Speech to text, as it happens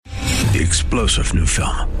The explosive new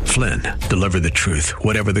film, Flynn, deliver the truth,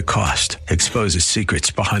 whatever the cost, exposes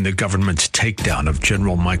secrets behind the government's takedown of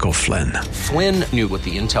General Michael Flynn. Flynn knew what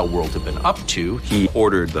the intel world had been up to. He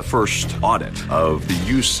ordered the first audit of the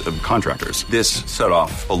use of contractors. This set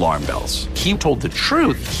off alarm bells. He told the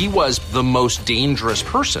truth. He was the most dangerous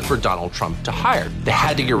person for Donald Trump to hire. They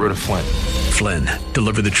had to get rid of Flynn. Flynn,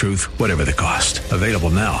 deliver the truth, whatever the cost. Available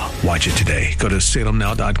now. Watch it today. Go to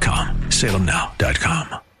salemnow.com.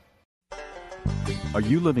 salemnow.com. Are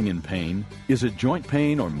you living in pain? Is it joint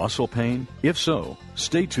pain or muscle pain? If so,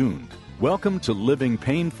 stay tuned. Welcome to Living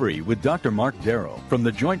Pain-Free with Dr. Mark Darrow from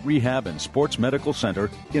the Joint Rehab and Sports Medical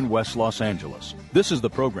Center in West Los Angeles. This is the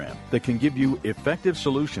program that can give you effective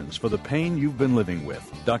solutions for the pain you've been living with.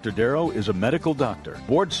 Dr. Darrow is a medical doctor,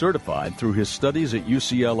 board certified through his studies at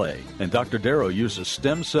UCLA, and Dr. Darrow uses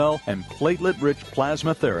stem cell and platelet-rich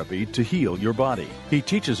plasma therapy to heal your body. He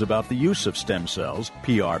teaches about the use of stem cells,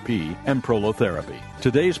 PRP, and prolotherapy.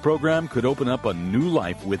 Today's program could open up a new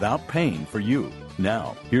life without pain for you.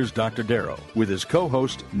 Now, here's Dr. Darrow with his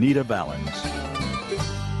co-host, Nita Valens.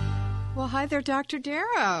 Well, hi there, Dr.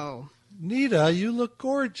 Darrow. Nita, you look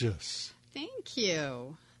gorgeous. Thank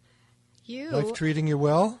you. Life treating you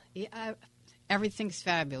well? Yeah, everything's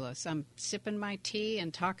fabulous. I'm sipping my tea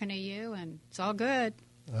and talking to you, and it's all good.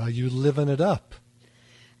 You living it up.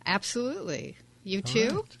 Absolutely. You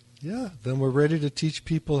too? Right. Yeah, then we're ready to teach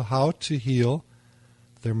people how to heal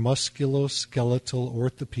their musculoskeletal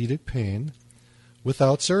orthopedic pain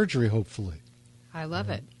without surgery, hopefully. I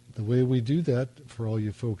love it. The way we do that, for all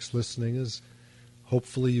you folks listening, is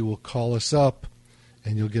hopefully you will call us up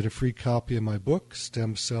and you'll get a free copy of my book,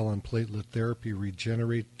 Stem Cell and Platelet Therapy,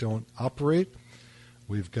 Regenerate, Don't Operate.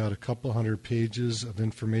 We've got a couple hundred pages of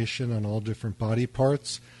information on all different body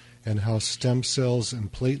parts and how stem cells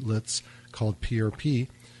and platelets, called PRP,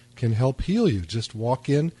 can help heal you. Just walk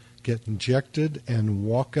in, get injected, and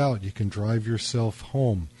walk out. You can drive yourself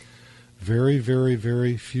home. Very, very,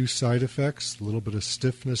 very few side effects, a little bit of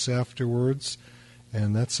stiffness afterwards,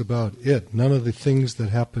 and that's about it. None of the things that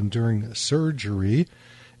happen during surgery,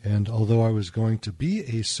 and although I was going to be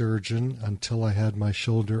a surgeon until I had my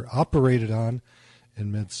shoulder operated on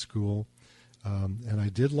in med school, and I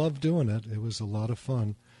did love doing it. It was a lot of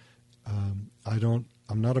fun. I'm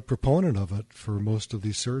not a proponent of it for most of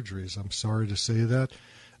these surgeries. I'm sorry to say that.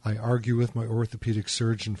 I argue with my orthopedic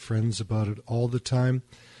surgeon friends about it all the time.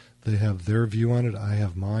 They have their view on it. I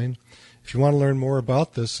have mine. If you want to learn more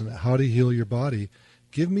about this and how to heal your body,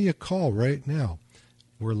 give me a call right now.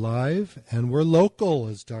 We're live and we're local,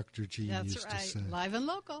 as Dr. G used to say. That's right. Live and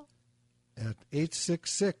local. At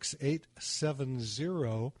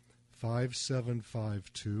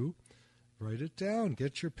 866-870-5752. Write it down.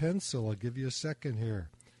 Get your pencil. I'll give you a second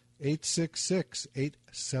here.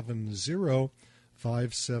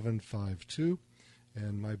 866-870-5752.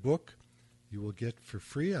 And my book, you will get for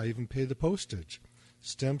free. I even pay the postage.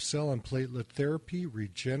 Stem Cell and Platelet Therapy,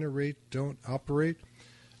 Regenerate, Don't Operate.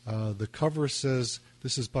 The cover says,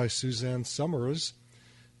 this is by Suzanne Summers,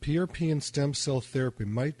 PRP and stem cell therapy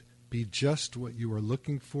might be just what you are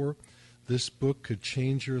looking for. This book could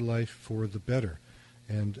change your life for the better.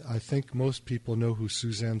 And I think most people know who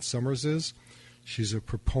Suzanne Summers is. She's a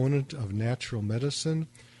proponent of natural medicine.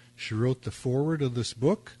 She wrote the foreword of this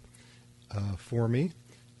book for me.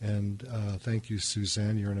 And thank you,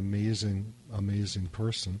 Suzanne. You're an amazing, amazing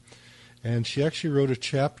person. And she actually wrote a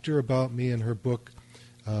chapter about me in her book,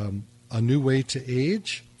 A New Way to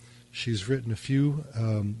Age. She's written a few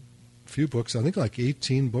books, I think like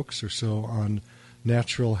 18 books or so on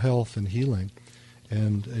natural health and healing.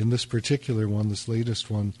 And in this particular one, this latest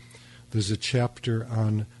one, there's a chapter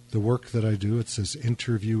on the work that I do. It says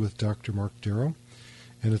Interview with Dr. Mark Darrow.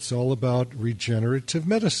 And it's all about regenerative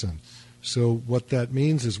medicine. So what that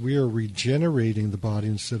means is we are regenerating the body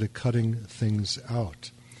instead of cutting things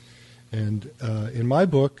out. And in my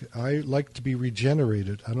book, I like to be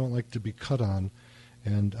regenerated. I don't like to be cut on.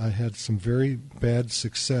 And I had some very bad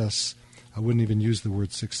success. I wouldn't even use the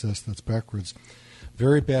word success. That's backwards.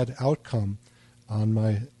 Very bad outcome on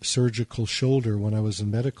my surgical shoulder when I was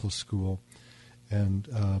in medical school. And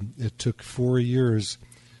it took 4 years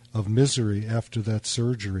of misery after that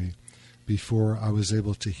surgery before I was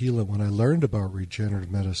able to heal it when I learned about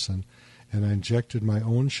regenerative medicine. And I injected my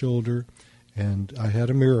own shoulder, and I had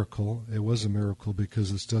a miracle. It was a miracle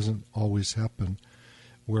because this doesn't always happen,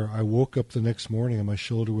 where I woke up the next morning and my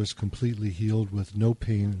shoulder was completely healed with no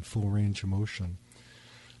pain and full range of motion.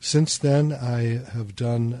 Since then, I have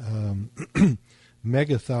done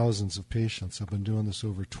mega thousands of patients. I've been doing this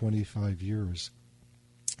over 25 years.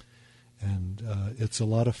 And it's a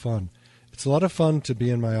lot of fun. It's a lot of fun to be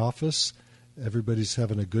in my office everybody's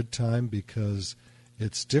having a good time because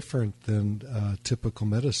it's different than typical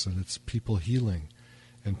medicine. It's people healing,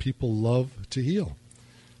 and people love to heal.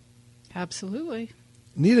 Absolutely.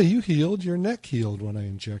 Nita, you healed. Your neck healed when I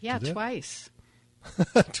injected it. Yeah, twice.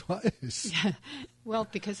 Twice. Yeah. Well,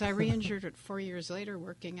 because I re-injured it 4 years later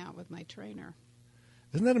working out with my trainer.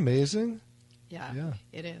 Isn't that amazing? Yeah,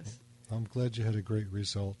 it is. I'm glad you had a great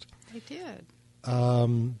result. I did.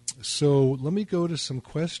 So let me go to some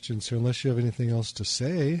questions here, unless you have anything else to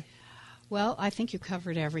say. Well, I think you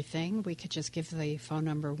covered everything. We could just give the phone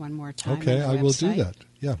number one more time. Okay, I will do that.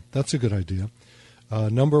 Yeah, that's a good idea.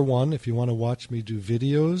 Number one, if you want to watch me do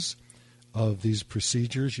videos of these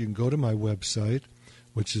procedures, you can go to my website,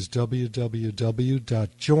 which is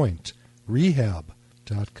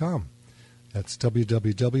www.jointrehab.com. That's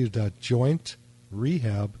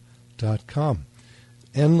www.jointrehab.com.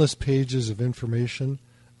 Endless pages of information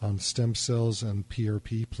on stem cells and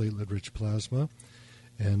PRP, platelet-rich plasma,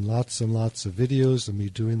 and lots of videos of me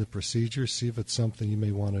doing the procedure. See if it's something you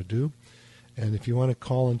may want to do. And if you want to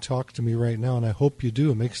call and talk to me right now, and I hope you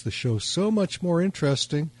do, it makes the show so much more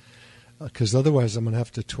interesting, because otherwise I'm going to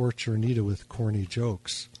have to torture Anita with corny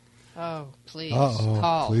jokes. Oh, please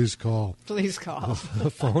call. Please call. Please call.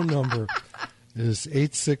 The phone number is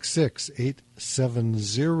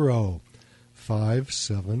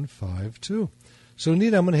 866-870-5752. So,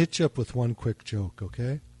 Anita, I'm going to hit you up with one quick joke,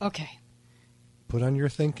 okay? Okay. Put on your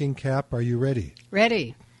thinking cap. Are you ready?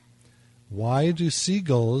 Ready. Why do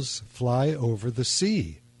seagulls fly over the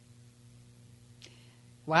sea?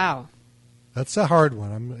 Wow. That's a hard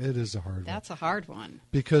one. It is a hard one. That's a hard one.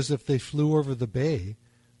 Because if they flew over the bay,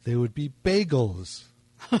 they would be bagels.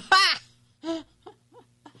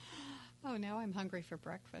 Oh, now I'm hungry for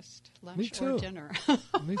breakfast, lunch, Me too. or dinner.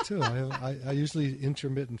 Me too. I usually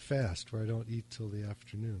intermittent fast where I don't eat till the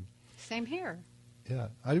afternoon. Same here. Yeah.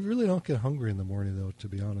 I really don't get hungry in the morning, though, to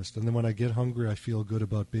be honest. And then when I get hungry, I feel good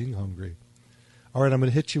about being hungry. All right, I'm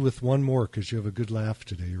going to hit you with one more because you have a good laugh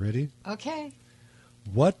today. You ready? Okay.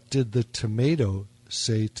 What did the tomato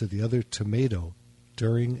say to the other tomato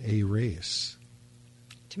during a race?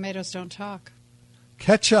 Tomatoes don't talk.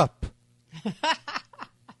 Ketchup.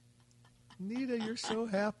 Nita, you're so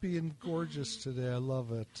happy and gorgeous today. I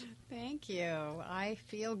love it. Thank you. I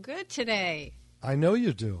feel good today. I know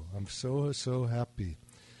you do. I'm so happy.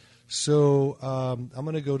 So I'm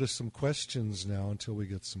going to go to some questions now until we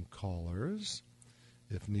get some callers,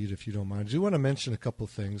 if you don't mind. I do want to mention a couple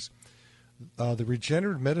things. The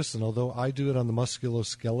regenerative medicine, although I do it on the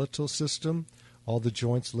musculoskeletal system, all the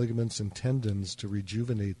joints, ligaments, and tendons to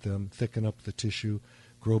rejuvenate them, thicken up the tissue,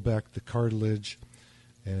 grow back the cartilage,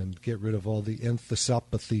 and get rid of all the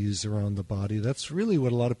enthesopathies around the body. That's really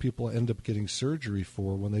what a lot of people end up getting surgery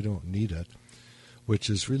for when they don't need it, which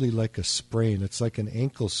is really like a sprain. It's like an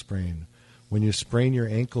ankle sprain. When you sprain your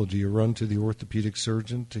ankle, do you run to the orthopedic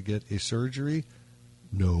surgeon to get a surgery?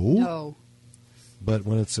 No. But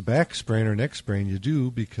when it's a back sprain or neck sprain, you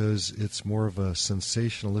do, because it's more of a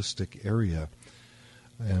sensationalistic area,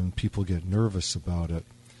 and people get nervous about it.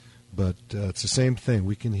 But it's the same thing.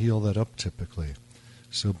 We can heal that up typically.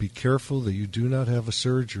 So be careful that you do not have a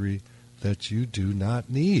surgery that you do not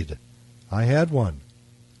need. I had one.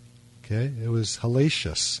 Okay, it was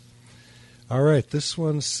hellacious. All right, this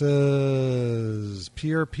one says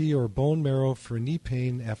PRP or bone marrow for knee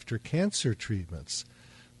pain after cancer treatments.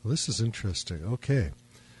 Well, this is interesting. Okay,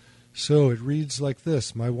 so it reads like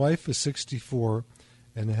this. My wife is 64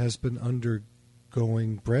 and has been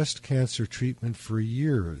undergoing breast cancer treatment for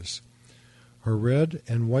years. Her red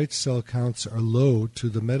and white cell counts are low to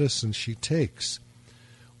the medicine she takes.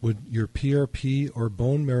 Would your PRP or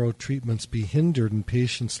bone marrow treatments be hindered in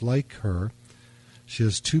patients like her? She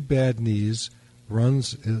has 2 bad knees,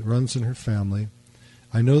 runs in her family.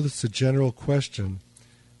 I know that's a general question,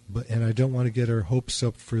 and I don't want to get our hopes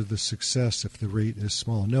up for the success if the rate is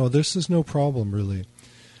small. No, this is no problem, really.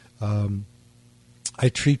 I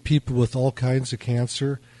treat people with all kinds of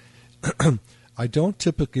cancer. I don't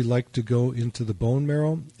typically like to go into the bone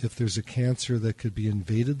marrow if there's a cancer that could be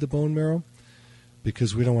invaded the bone marrow,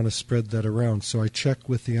 because we don't want to spread that around. So I check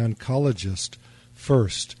with the oncologist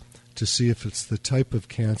first to see if it's the type of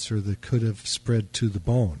cancer that could have spread to the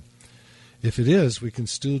bone. If it is, we can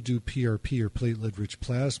still do PRP or platelet-rich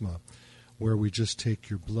plasma, where we just take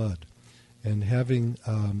your blood. And having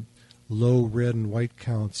low red and white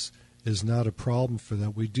counts is not a problem for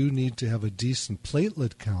that. We do need to have a decent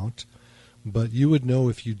platelet count, but you would know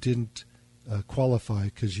if you didn't qualify,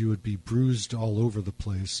 because you would be bruised all over the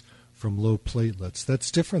place from low platelets. That's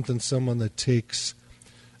different than someone that takes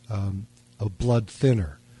a blood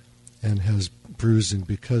thinner and has bruising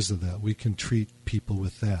because of that. We can treat people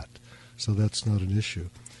with that. so that's not an issue.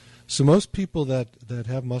 So most people that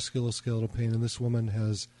have musculoskeletal pain, and this woman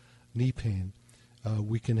has knee pain,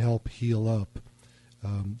 we can help heal up.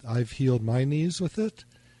 I've healed my knees with it.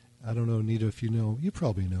 I don't know, Nita, if you know. You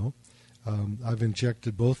probably know. I've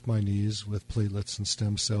injected both my knees with platelets and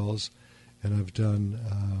stem cells, and I've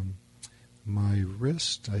done my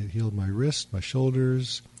wrist. I healed my wrist, my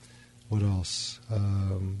shoulders. What else?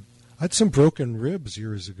 I had some broken ribs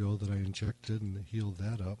years ago that I injected and healed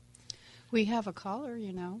that up. We have a caller,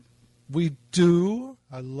 you know. We do.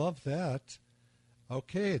 I love that.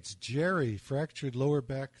 Okay, it's Jerry. Fractured lower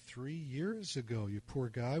back 3 years ago. You poor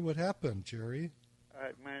guy. What happened, Jerry?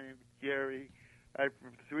 My name is Jerry.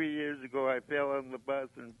 3 years ago, I fell on the bus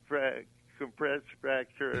and compressed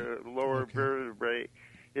fracture lower vertebrae.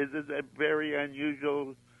 Is it very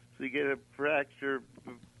unusual to get a fracture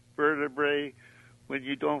vertebrae when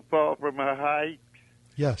you don't fall from a height?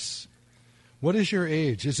 Yes. What is your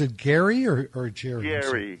age? Is it Gary or Jerry?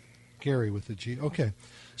 Gary. Gary with a G. Okay.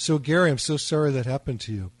 So, Gary, I'm so sorry that happened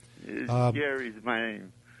to you. Gary's my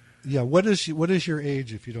name. Yeah. What is your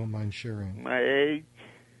age, if you don't mind sharing? My age?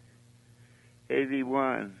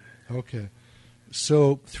 81. Okay.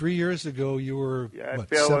 So 3 years ago, you were, I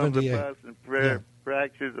fell 78? on the bus and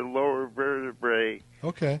fractured the lower vertebrae.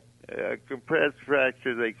 Okay. Compressed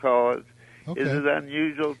fracture, they call it. Okay. Is it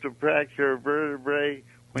unusual to fracture a vertebrae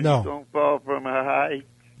when No. you don't fall from a height?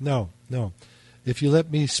 No. If you let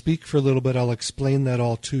me speak for a little bit, I'll explain that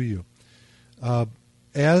all to you.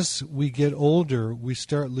 As we get older, we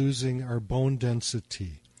start losing our bone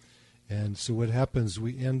density. And so what happens,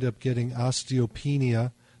 we end up getting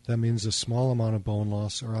osteopenia. That means a small amount of bone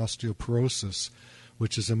loss, or osteoporosis,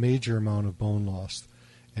 which is a major amount of bone loss.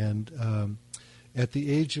 And at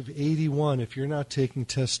the age of 81, if you're not taking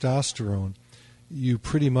testosterone, you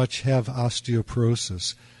pretty much have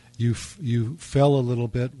osteoporosis. You fell a little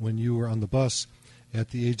bit when you were on the bus at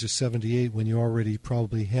the age of 78 when you already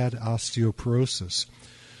probably had osteoporosis.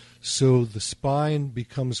 So the spine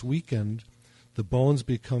becomes weakened, the bones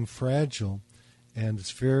become fragile, and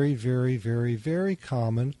it's very, very, very, very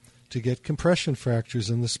common to get compression fractures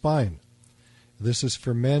in the spine. This is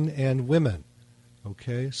for men and women.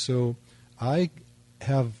 Okay, so I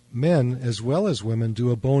have men as well as women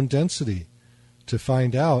do a bone density to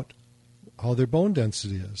find out how their bone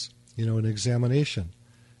density is, an examination.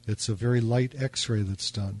 It's a very light x-ray that's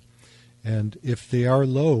done. And if they are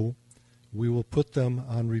low, we will put them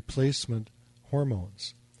on replacement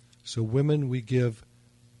hormones. So women, we give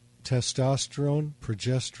testosterone,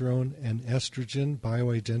 progesterone, and estrogen,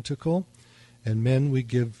 bioidentical. And men, we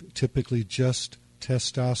give typically just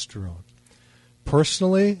testosterone.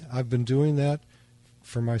 Personally, I've been doing that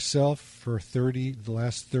for myself for the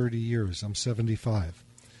last 30 years. I'm 75.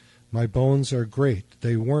 My bones are great.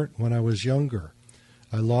 They weren't when I was younger.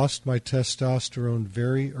 I lost my testosterone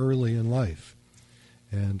very early in life.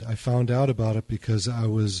 And I found out about it because I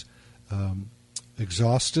was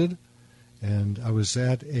exhausted, and I was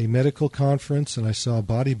at a medical conference, and I saw a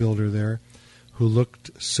bodybuilder there who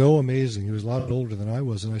looked so amazing. He was a lot older than I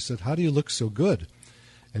was, and I said, "How do you look so good?"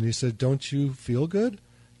 And he said, "Don't you feel good?"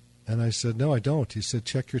 And I said, "No, I don't." He said,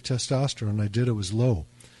 "Check your testosterone." I did. It was low.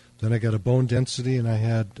 Then I got a bone density, and I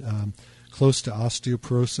had close to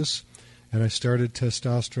osteoporosis, and I started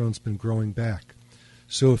testosterone. It's been growing back.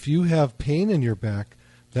 So if you have pain in your back,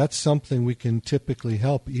 that's something we can typically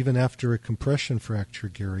help even after a compression fracture,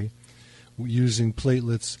 Gary, using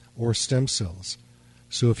platelets or stem cells.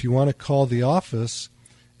 So if you want to call the office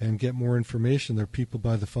and get more information, there are people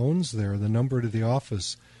by the phones there. The number to the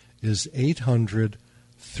office is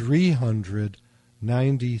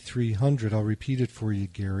 800-300-9300. I'll repeat it for you,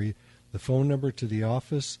 Gary. The phone number to the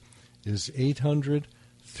office is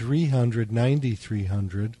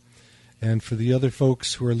 800-300-9300. And for the other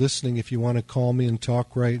folks who are listening, if you want to call me and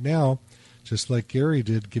talk right now, just like Gary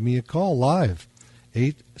did, give me a call live,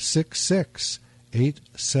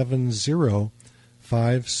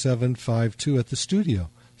 866-870-5752 at the studio.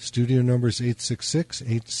 Studio number is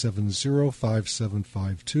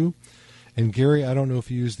 866-870-5752. And Gary, I don't know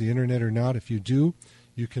if you use the internet or not. If you do,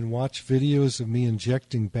 you can watch videos of me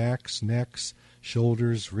injecting backs, necks,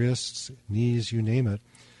 shoulders, wrists, knees, you name it,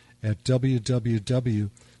 at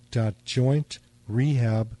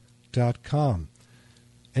www.jointrehab.com.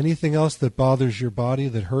 Anything else that bothers your body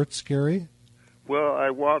that hurts, Gary? Well, I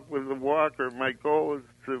walk with a walker. My goal is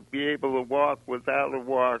to be able to walk without a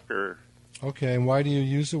walker. Okay, and why do you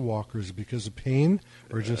use a walker? Is it because of pain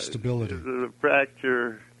or just stability? The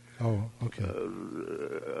fracture of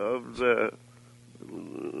the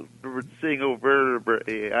single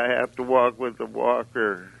vertebrae. I have to walk with a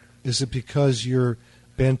walker. Is it because you're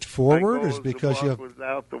bent forward, or is it because to you walk have...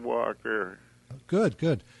 without the walker. Good,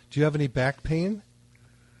 good. Do you have any back pain?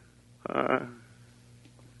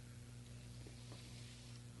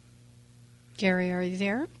 Gary, are you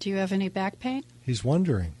there? Do you have any back pain? He's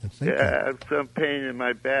wondering and thinking. Yeah, I have some pain in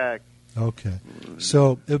my back. Okay.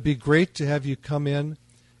 So it would be great to have you come in,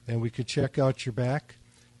 and we could check out your back.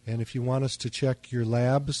 And if you want us to check your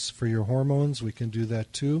labs for your hormones, we can do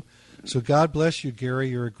that too. So God bless you, Gary.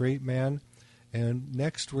 You're a great man. And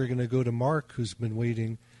next we're going to go to Mark, who's been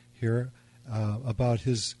waiting here, about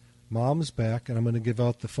his mom's back. And I'm going to give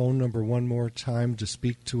out the phone number one more time to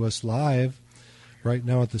speak to us live. Right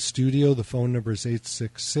now at the studio, the phone number is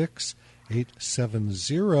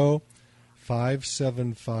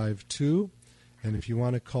 866-870-5752. And if you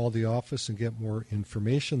want to call the office and get more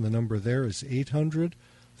information, the number there is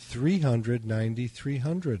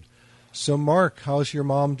 800-300-9300. So, Mark, how's your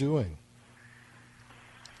mom doing?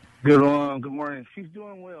 Good morning. She's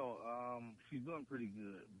doing well. She's doing pretty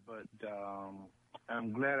good. But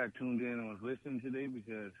I'm glad I tuned in and was listening today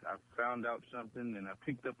because I found out something and I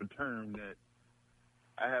picked up a term that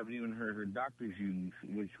I haven't even heard her doctors use,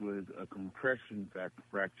 which was a compression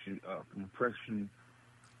fracture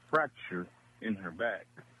in her back.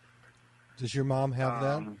 Does your mom have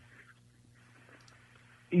that?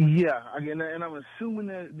 Yeah, and I'm assuming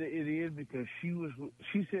that it is because she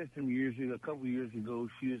said some a couple years ago,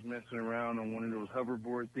 she was messing around on one of those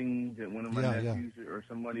hoverboard things that one of my nephews or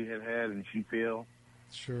somebody had, and she fell.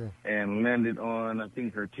 Sure. And landed on, I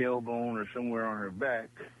think, her tailbone or somewhere on her back,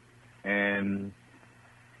 and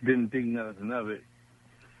didn't think nothing of it.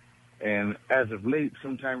 And as of late,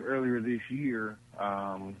 sometime earlier this year,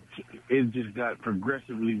 it just got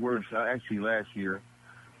progressively worse. Actually, last year.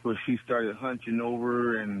 So she started hunching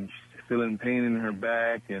over and feeling pain in her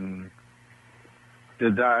back, and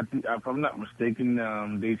if I'm not mistaken,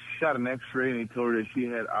 they shot an X-ray and they told her that she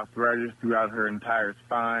had arthritis throughout her entire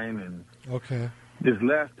spine. And this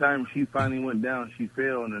last time she finally went down, she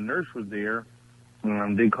fell, and the nurse was there.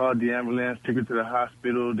 They called the ambulance, took her to the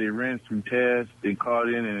hospital. They ran some tests. They called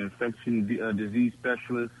in an infection disease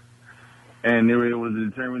specialist. And they were able to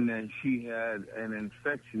determine that she had an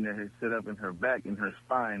infection that had set up in her back, in her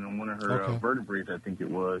spine, on one of her vertebrae, I think it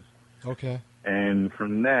was. Okay. And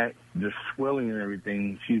from that, the swelling and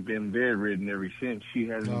everything, she's been bedridden ever since. She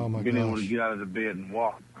hasn't been able to get out of the bed and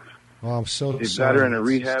walk. Oh, I'm so They've got her in a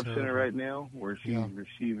rehab center right now where she's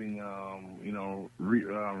receiving,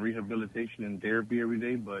 rehabilitation and therapy every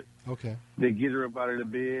day. But they get her up out of the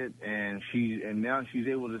bed, and now she's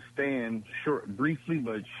able to stand briefly.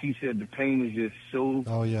 But she said the pain is just so.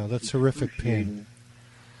 Oh yeah, that's horrific pain.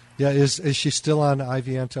 Yeah, is she still on IV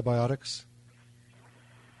antibiotics?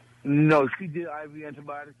 No, she did IV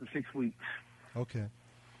antibiotics for 6 weeks. Okay.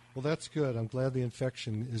 Well, that's good. I'm glad the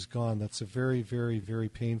infection is gone. That's a very, very, very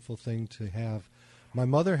painful thing to have. My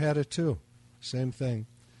mother had it too, same thing,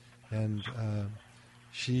 and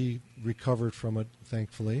she recovered from it,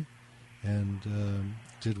 thankfully, and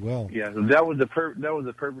did well. Yeah, so that was the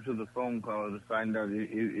purpose of the phone call, to find out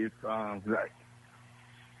if I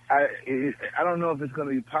don't know if it's going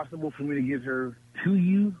to be possible for me to get her to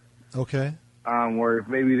you. Okay. Or if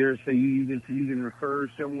maybe there's you can refer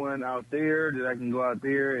someone out there that I can go out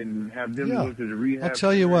there and have them go to the rehab. I'll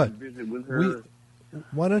tell you what. Visit with her.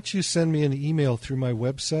 Why don't you send me an email through my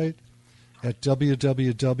website at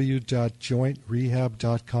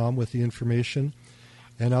www.jointrehab.com with the information,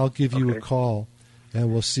 and I'll give you a call,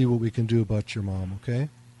 and we'll see what we can do about your mom. Okay?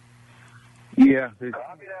 Yeah, she's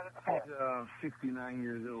 69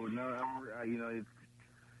 years old now.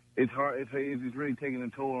 It's hard. It's really taking a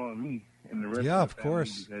toll on me and the rest. Yeah, of the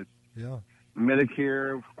course. Because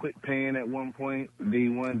Medicare quit paying at one point. They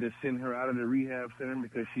wanted to send her out of the rehab center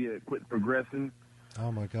because she had quit progressing.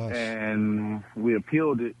 Oh my gosh! And we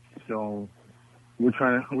appealed it, so we're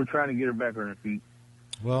trying to get her back on her feet.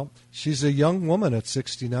 Well, she's a young woman at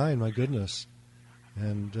 69. My goodness,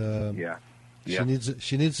 and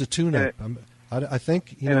she needs a tune-up. I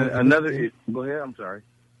think Go ahead. I'm sorry.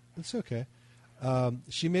 It's okay.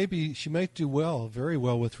 She might do very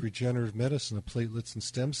well with regenerative medicine, the platelets and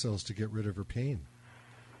stem cells to get rid of her pain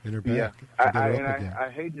in her back. I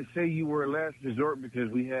hate to say you were a last resort because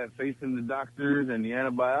we had faith in the doctors and the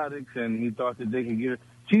antibiotics, and we thought that they could get her.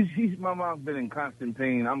 My mom's been in constant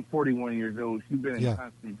pain. I'm 41 years old. She's been in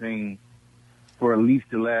constant pain for at least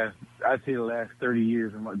the last 30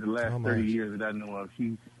 years. The last 30 years that I know of.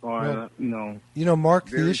 She's on, Mark,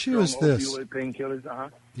 the issue is this. Opioid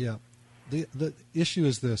painkillers. Yeah. The issue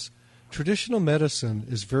is this. Traditional medicine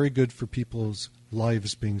is very good for people's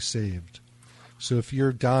lives being saved. So if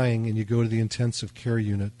you're dying and you go to the intensive care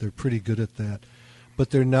unit, they're pretty good at that. but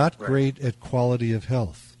they're not great at quality of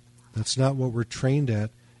health. That's not what we're trained at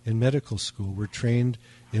in medical school. We're trained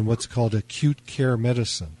in what's called acute care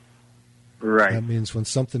medicine. Right. That means when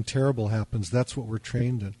something terrible happens, that's what we're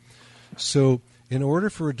trained in. So in order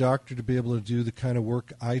for a doctor to be able to do the kind of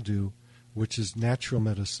work I do, which is natural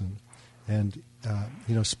medicine, and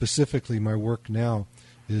specifically my work now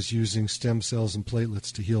is using stem cells and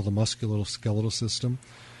platelets to heal the musculoskeletal system.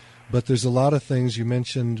 But there's a lot of things. You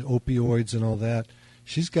mentioned opioids and all that.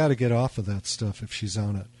 She's got to get off of that stuff if she's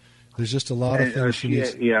on it. There's just a lot of things she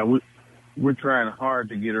needs. Yeah, we're trying hard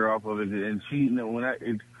to get her off of it, and she,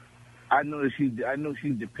 I know she's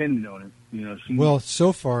dependent on it. Well,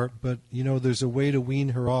 so far, but there's a way to wean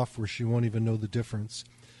her off where she won't even know the difference,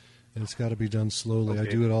 and it's got to be done slowly. Okay.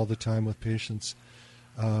 I do it all the time with patients,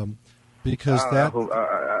 because I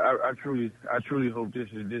truly hope this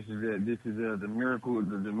is the miracle.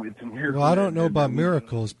 The miracle. Well, I don't know about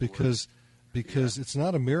miracles because it's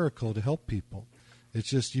not a miracle to help people. It's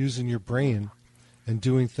just using your brain and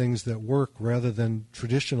doing things that work rather than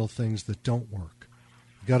traditional things that don't work.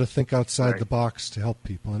 You've got to think outside the box to help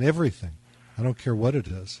people and everything. I don't care what it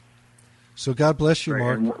is. So God bless you,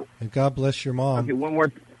 Mark, and God bless your mom. Okay, one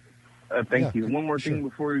more. Thank you. One more thing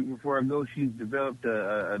before I go. She's developed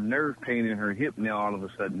a nerve pain in her hip now all of a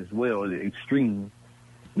sudden as well. It's extreme.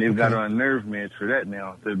 They've got her on nerve meds for that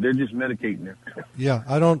now. So they're just medicating her. Yeah,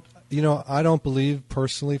 I don't believe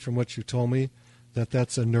personally from what you told me that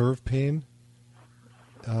that's a nerve pain.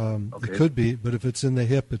 It could be, but if it's in the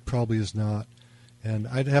hip, it probably is not. And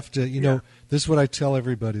I'd have to, this is what I tell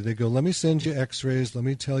everybody. They go, let me send you x-rays. Let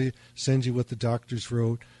me send you what the doctors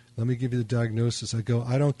wrote. Let me give you the diagnosis. I go,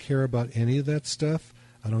 I don't care about any of that stuff.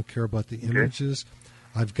 I don't care about the images.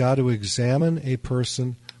 I've got to examine a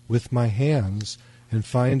person with my hands and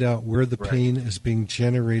find out where the pain is being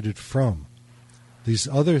generated from. These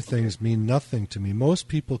other things mean nothing to me. Most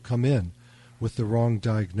people come in with the wrong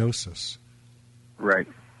diagnosis. Right.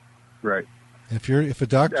 If a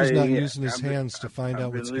doctor's not using his hands to find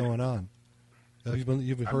out what's going on,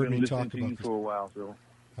 you've heard me talk about this for a while. So.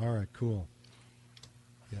 All right, cool.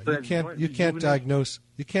 Yeah, you can't diagnose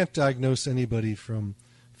anybody from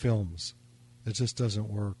films. It just doesn't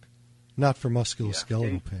work. Not for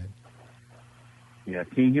musculoskeletal pain. Yeah,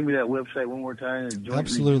 can you give me that website one more time?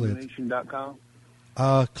 Absolutely.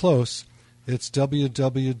 JointRejuvenation.com? Close. It's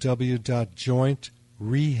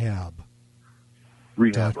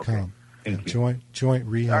www.jointrehab.com.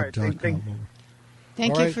 JointRehab.com.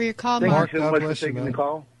 Thank you for your call, Thank Mark. you so much for taking the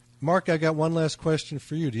call. Mark, I got one last question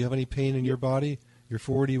for you. Do you have any pain in your body? You're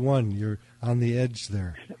 41. You're on the edge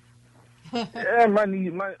there. Yeah, my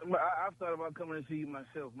knees. I've thought about coming to see you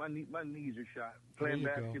myself. My knees are shot. Playing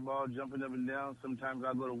basketball, jumping up and down. Sometimes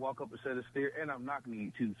I go to walk up a set of stairs, and I'm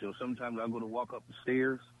knocking too. So sometimes I go to walk up the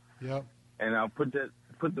stairs. Yep. And I'll put the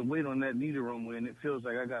weight on that knee the wrong way, and it feels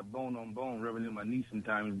like I got bone on bone rubbing in my knee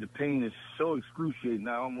sometimes. The pain is so excruciating.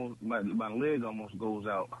 My leg almost goes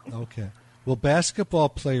out. Okay. Well, basketball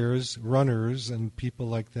players, runners, and people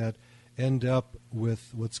like that end up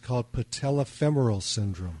with what's called patellofemoral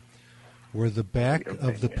syndrome, where the back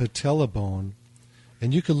of the patella bone,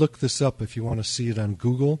 and you can look this up if you want to see it on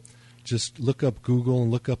Google. Just look up Google and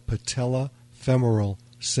look up patellofemoral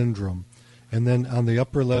syndrome. And then on the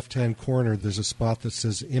upper left-hand corner, there's a spot that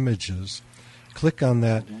says images. Click on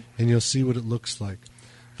that, and you'll see what it looks like.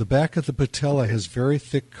 The back of the patella has very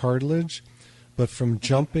thick cartilage, but from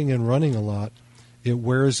jumping and running a lot, it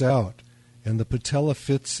wears out. And the patella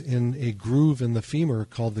fits in a groove in the femur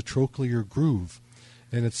called the trochlear groove.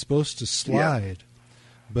 And it's supposed to slide.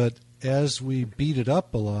 But as we beat it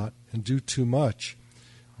up a lot and do too much,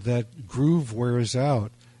 that groove wears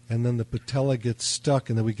out. And then the patella gets stuck,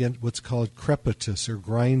 and then we get what's called crepitus, or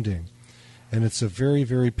grinding. And it's a very,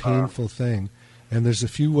 very painful thing. And there's a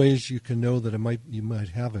few ways you can know that you might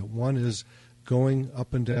have it. One is going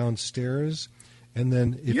up and down stairs, and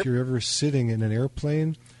then if you're ever sitting in an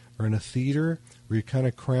airplane or in a theater where you're kind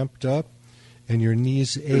of cramped up and your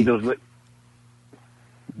knees ache.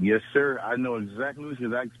 Yes, sir. I know exactly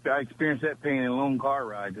because I experience that pain in long car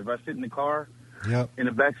rides. If I sit in the car, in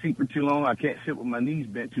the back seat for too long, I can't sit with my knees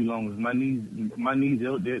bent too long. My knees,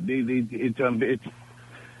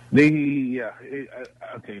 it's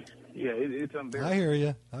unbearable. I hear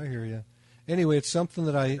you. Anyway, it's something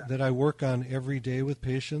that I work on every day with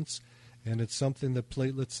patients, and it's something that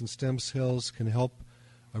platelets and stem cells can help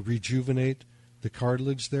rejuvenate the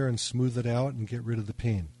cartilage there and smooth it out and get rid of the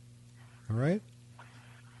pain. All right?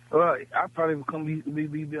 Well, I probably will come be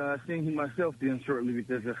seeing you myself then shortly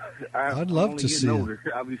because I'd love to see older,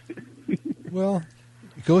 Well,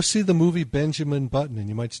 go see the movie Benjamin Button, and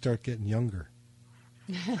you might start getting younger.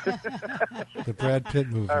 The Brad Pitt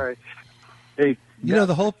movie. All right. Hey,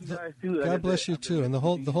 God bless you too. And the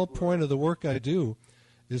whole point of the work I do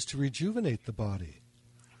is to rejuvenate the body,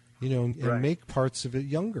 and make parts of it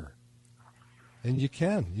younger. And you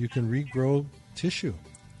can regrow tissue.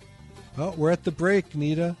 Well, we're at the break,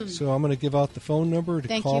 Nita. So I'm going to give out the phone number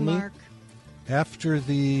to call me. Mark. After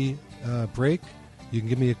the break, you can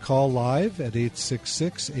give me a call live at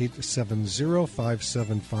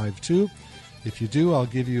 866-870-5752. If you do, I'll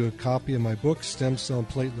give you a copy of my book, Stem Cell and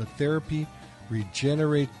Platelet Therapy,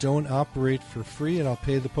 Regenerate, Don't Operate, for free, and I'll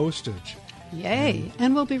pay the postage. Yay.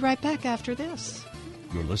 And we'll be right back after this.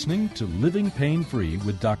 You're listening to Living Pain Free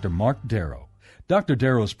with Dr. Mark Darrow. Dr.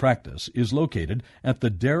 Darrow's practice is located at the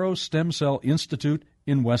Darrow Stem Cell Institute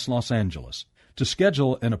in West Los Angeles. To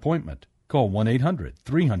schedule an appointment, call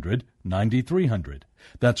 1-800-300-9300.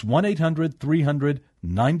 That's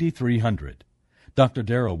 1-800-300-9300. Dr.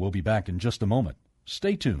 Darrow will be back in just a moment.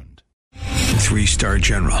 Stay tuned. 3-star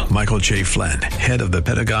General Michael J. Flynn, head of the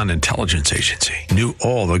Pentagon Intelligence Agency, knew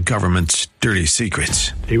all the government's dirty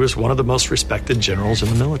secrets. He was one of the most respected generals in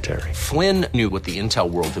the military. Flynn knew what the intel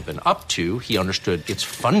world had been up to. He understood its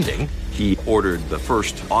funding. He ordered the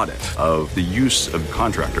first audit of the use of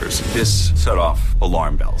contractors. This set off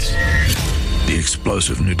alarm bells. The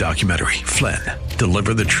explosive new documentary, Flynn,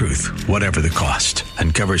 Deliver the Truth, Whatever the Cost,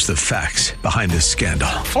 uncovers the facts behind this scandal.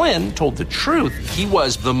 Flynn told the truth. He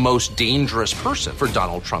was the most dangerous person for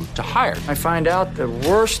Donald Trump to hire. I find out the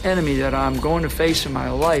worst enemy that I'm going to face in my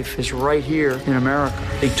life is right here in America.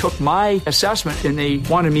 They took my assessment and they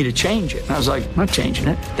wanted me to change it. And I was like, I'm not changing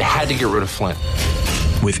it. They had to get rid of Flynn.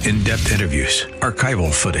 With in-depth interviews,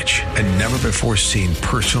 archival footage, and never-before-seen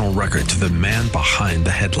personal records of the man behind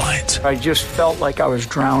the headlines. I just felt like I was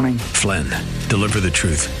drowning. Flynn, Deliver the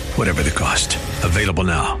Truth, Whatever the Cost. Available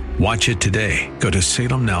now. Watch it today. Go to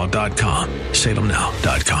salemnow.com.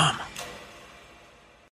 salemnow.com.